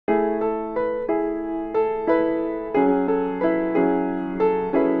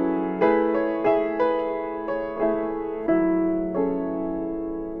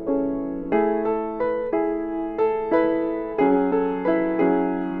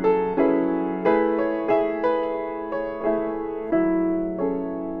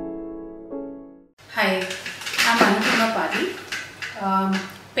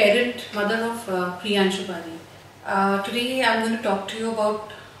to talk to you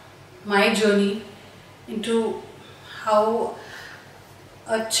about my journey into how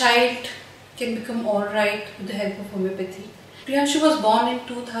a child can become alright with the help of homeopathy. Priyanshu was born in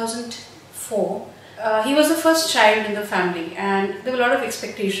 2004. He was the first child in the family and there were a lot of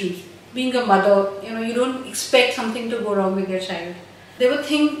expectations. Being a mother, you don't expect something to go wrong with your child. There were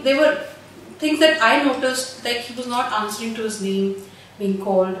things that I noticed, like he was not answering to his name being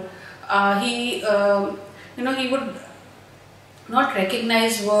called. He would not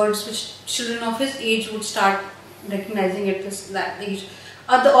recognize words which children of his age would start recognizing at that age.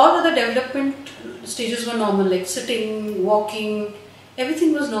 All other development stages were normal, like sitting, walking,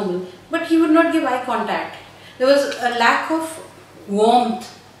 everything was normal. But he would not give eye contact. There was a lack of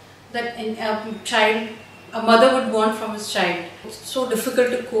warmth that a mother would want from his child. It's so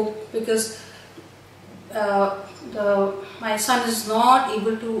difficult to cope because my son is not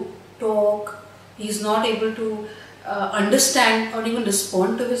able to talk, he is not able to understand or even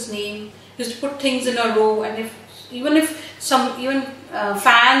respond to his name. He used to put things in a row, and even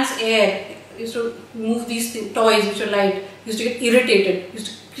fans air used to move these toys which are light, he used to get irritated, he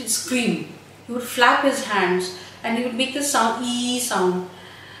used to scream. He would flap his hands and he would make this sound, ee sound.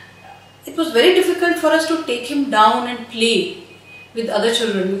 It was very difficult for us to take him down and play with other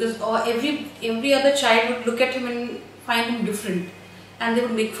children because every other child would look at him and find him different and they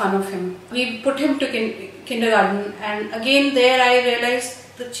would make fun of him. We put him to kindergarten, and again there I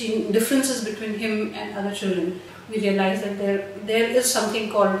realized the differences between him and other children. We realized that there is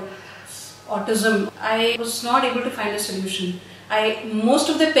something called autism. I was not able to find a solution. Most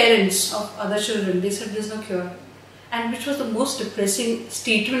of the parents of other children, they said there's no cure, and which was the most depressing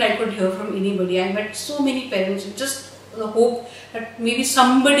statement I could hear from anybody. I met so many parents with just the hope that maybe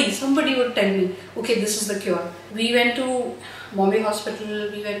somebody would tell me, okay, this is the cure. We went to Bombay Hospital,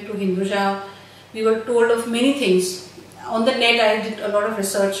 we went to Hinduja, we were told of many things. On the net I did a lot of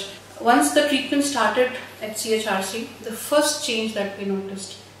research. Once the treatment started at CHRC, the first change that we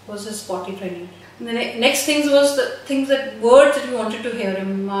noticed was his potty training. And the next things was the words that we wanted to hear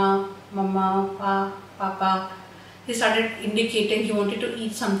him, ma, mama, pa, papa. He started indicating he wanted to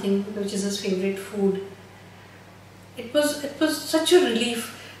eat something which is his favorite food. It was such a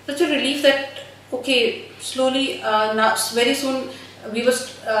relief that okay, slowly, very soon we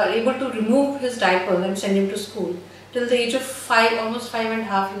was able to remove his diaper and send him to school. Till the age of 5, almost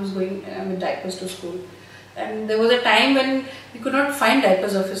 5.5, he was going with diapers to school. And there was a time when we could not find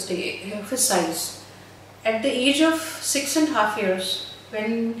diapers of his size. At the age of 6.5 years,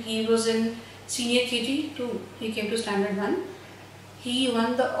 when he was in senior KG 2, he came to standard 1. He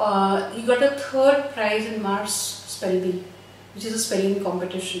won he got a 3rd prize in Mars Spell Bee, which is a spelling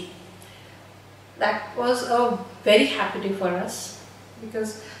competition. That was a very happy day for us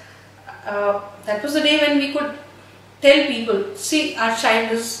because that was the day when we could tell people, see, our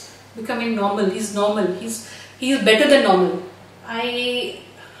child is becoming normal, he's normal, he is better than normal. I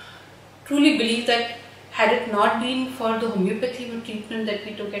truly believe that had it not been for the homeopathy treatment that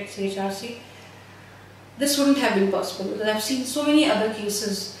we took at CHRC, this wouldn't have been possible because I've seen so many other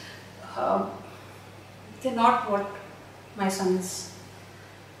cases. They're not what my son is.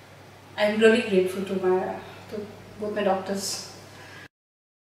 I'm really grateful to both my doctors.